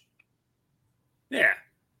coach. Yeah.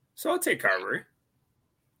 So I'll take Carberry.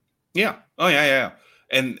 Yeah. Oh yeah.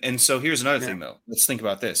 And so here's another thing though. Let's think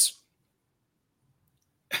about this.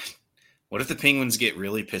 What if the Penguins get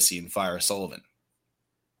really pissy and fire Sullivan?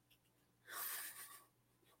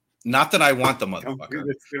 Not that I want the motherfucker. Don't do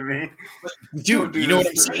this to me. Dude, you know what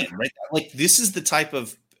I'm saying, right? Like, this is the type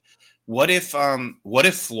of what if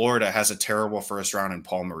Florida has a terrible first round and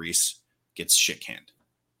Paul Maurice gets shit canned?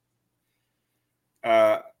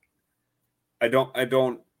 I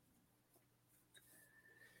don't.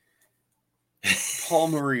 Paul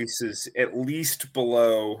Maurice is at least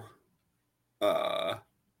below.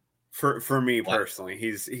 For me personally,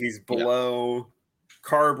 he's below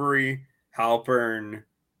Carberry, Halpern,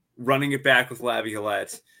 running it back with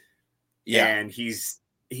Laviolette. Yeah, and he's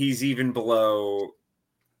even below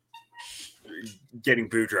getting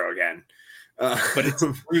Boudreaux again. But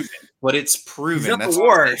it's proven. He's not the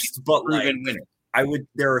worst, but proven winner.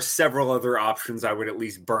 There are several other options I would at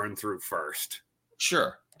least burn through first.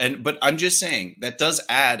 Sure. But I'm just saying that does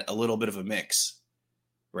add a little bit of a mix,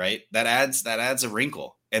 right? That adds a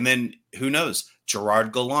wrinkle. And then who knows?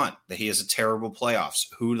 Gerard Gallant, that he has a terrible playoffs.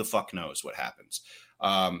 Who the fuck knows what happens?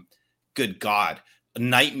 Good God. A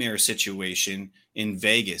nightmare situation in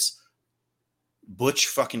Vegas. Butch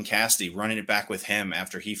fucking Cassidy running it back with him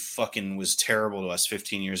after he fucking was terrible to us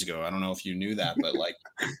 15 years ago. I don't know if you knew that, but like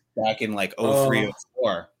back in like 03,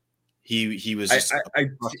 04, he was just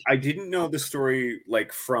I didn't know the story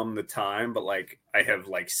like from the time, but like I have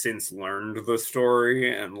like since learned the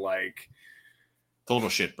story and like total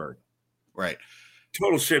shitbird. Right.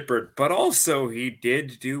 Total shitbird, but also he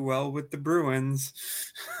did do well with the Bruins.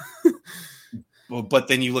 Well, but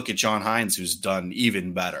then you look at John Hines, who's done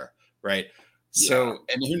even better, right? So,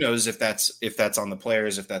 and who knows if that's on the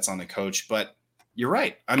players, if that's on the coach, but you're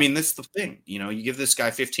right. I mean, that's the thing. You know, you give this guy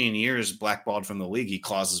 15 years blackballed from the league, he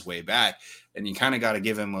claws his way back, and you kind of got to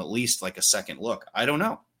give him at least like a second look. I don't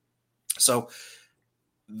know. So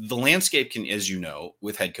the landscape can, as you know,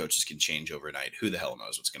 with head coaches can change overnight. Who the hell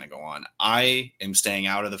knows what's going to go on? I am staying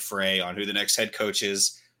out of the fray on who the next head coach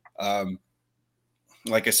is.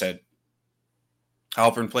 Like I said,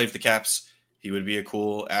 Halpern played for the Caps. He would be a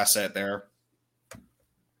cool asset there.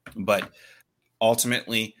 But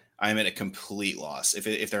ultimately, I'm at a complete loss.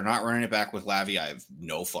 If they're not running it back with Lavi, I have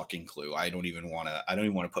no fucking clue. I don't even want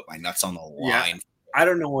to put my nuts on the line. Yeah, I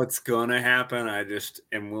don't know what's going to happen. I just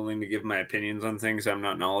am willing to give my opinions on things I'm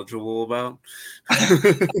not knowledgeable about.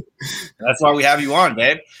 That's why we have you on,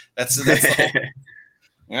 babe. That's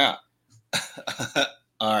yeah.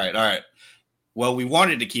 All right. Well, we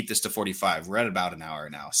wanted to keep this to 45. We're at about an hour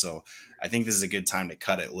now, so I think this is a good time to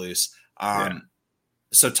cut it loose.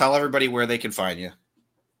 So tell everybody where they can find you.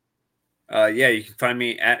 You can find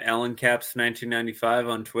me at AlanCaps1995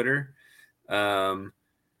 on Twitter.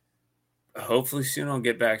 Hopefully soon I'll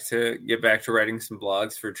get back to writing some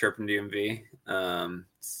blogs for Chirp and DMV.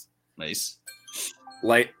 Nice.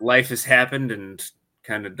 Life has happened and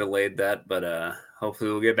kind of delayed that, but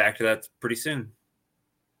hopefully we'll get back to that pretty soon.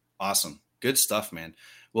 Awesome. Good stuff, man.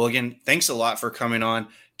 Well, again, thanks a lot for coming on.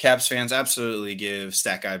 Caps fans, absolutely give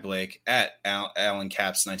Stat Guy Blake at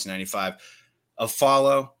AlanCaps1995 a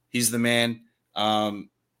follow. He's the man,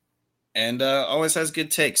 and always has good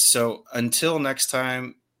takes. So until next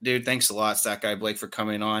time, dude, thanks a lot, Stat Guy Blake, for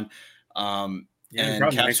coming on. And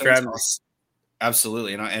thanks for having me.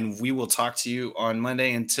 Absolutely, and we will talk to you on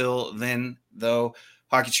Monday. Until then, though,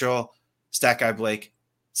 Hockey Troll, Stat Guy Blake,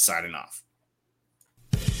 signing off.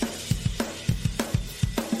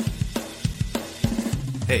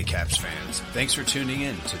 Hey, Caps fans. Thanks for tuning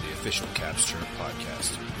in to the official Caps Chirp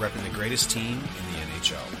podcast, repping the greatest team in the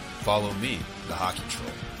NHL. Follow me, the Hockey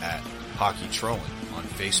Troll, at Hockey Trolling on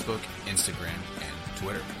Facebook, Instagram, and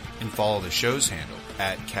Twitter. And follow the show's handle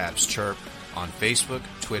at Caps Chirp on Facebook,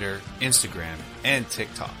 Twitter, Instagram, and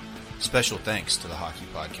TikTok. Special thanks to the Hockey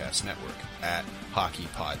Podcast Network at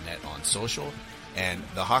HockeyPodNet on social and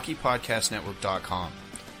thehockeypodcastnetwork.com.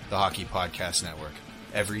 The Hockey Podcast Network.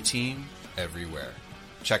 Every team, everywhere.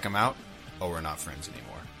 Check them out, or we're not friends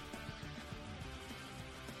anymore.